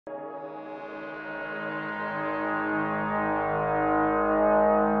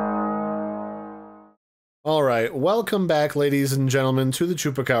Alright, welcome back ladies and gentlemen to the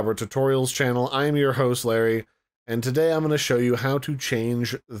Chupacabra tutorials channel. I am your host Larry, and today I'm going to show you how to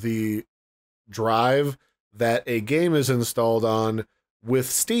change the drive that a game is installed on with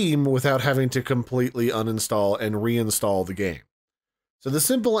Steam without having to completely uninstall and reinstall the game. So the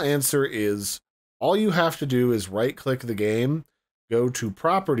simple answer is, all you have to do is right-click the game, go to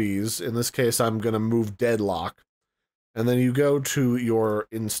Properties, in this case I'm going to move Deadlock, and then you go to your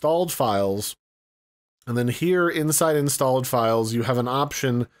installed files. And then here inside installed files, you have an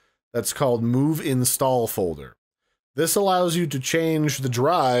option that's called Move Install Folder. This allows you to change the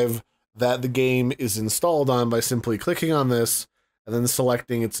drive that the game is installed on by simply clicking on this and then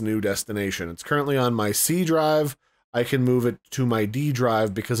selecting its new destination. It's currently on my C drive. I can move it to my D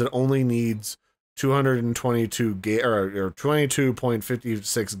drive because it only needs 222 gig or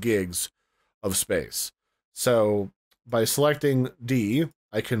 22.56 gigs of space. So by selecting D,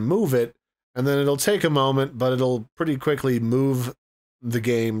 I can move it. And then it'll take a moment, but it'll pretty quickly move the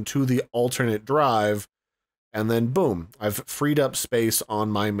game to the alternate drive, and then boom, I've freed up space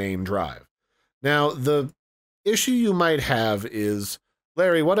on my main drive. Now, the issue you might have is,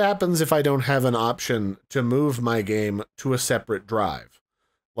 Larry, what happens if I don't have an option to move my game to a separate drive?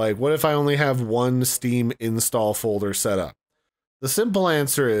 Like, what if I only have one Steam install folder set up? The simple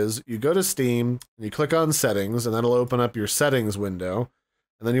answer is, you go to Steam, and you click on Settings, and that'll open up your Settings window.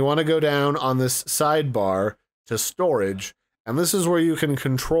 And then you want to go down on this sidebar to Storage, and this is where you can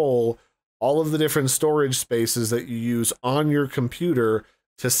control all of the different storage spaces that you use on your computer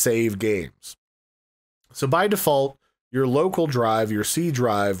to save games. So by default, your local drive, your C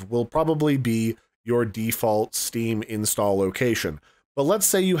drive, will probably be your default Steam install location. But let's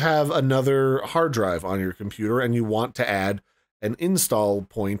say you have another hard drive on your computer and you want to add an install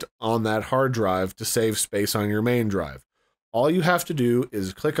point on that hard drive to save space on your main drive. All you have to do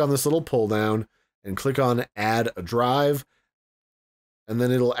is click on this little pull down and click on Add a Drive, and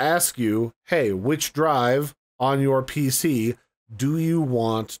then it'll ask you, hey, which drive on your PC do you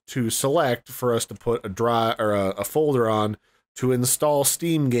want to select for us to put a drive or a folder on to install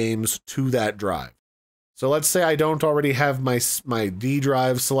Steam games to that drive. So let's say I don't already have my D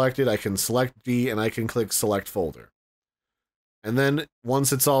drive selected. I can select D and I can click Select Folder. And then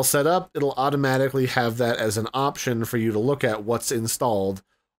once it's all set up, it'll automatically have that as an option for you to look at what's installed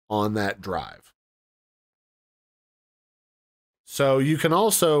on that drive. So you can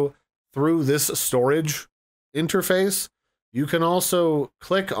also, through this storage interface, you can also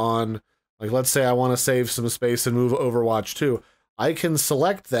click on, like let's say I want to save some space and move Overwatch 2. I can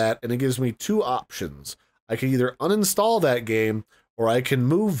select that and it gives me two options. I can either uninstall that game or I can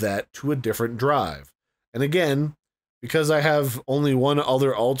move that to a different drive. And again, because I have only one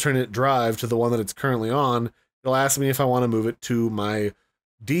other alternate drive to the one that it's currently on, it'll ask me if I want to move it to my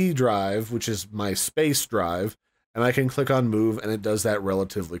D drive, which is my space drive, and I can click on Move, and it does that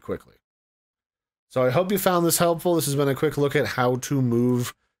relatively quickly. So I hope you found this helpful. This has been a quick look at how to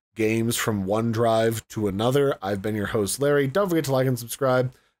move games from one drive to another. I've been your host, Larry. Don't forget to like and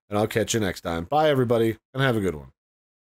subscribe, and I'll catch you next time. Bye, everybody, and have a good one.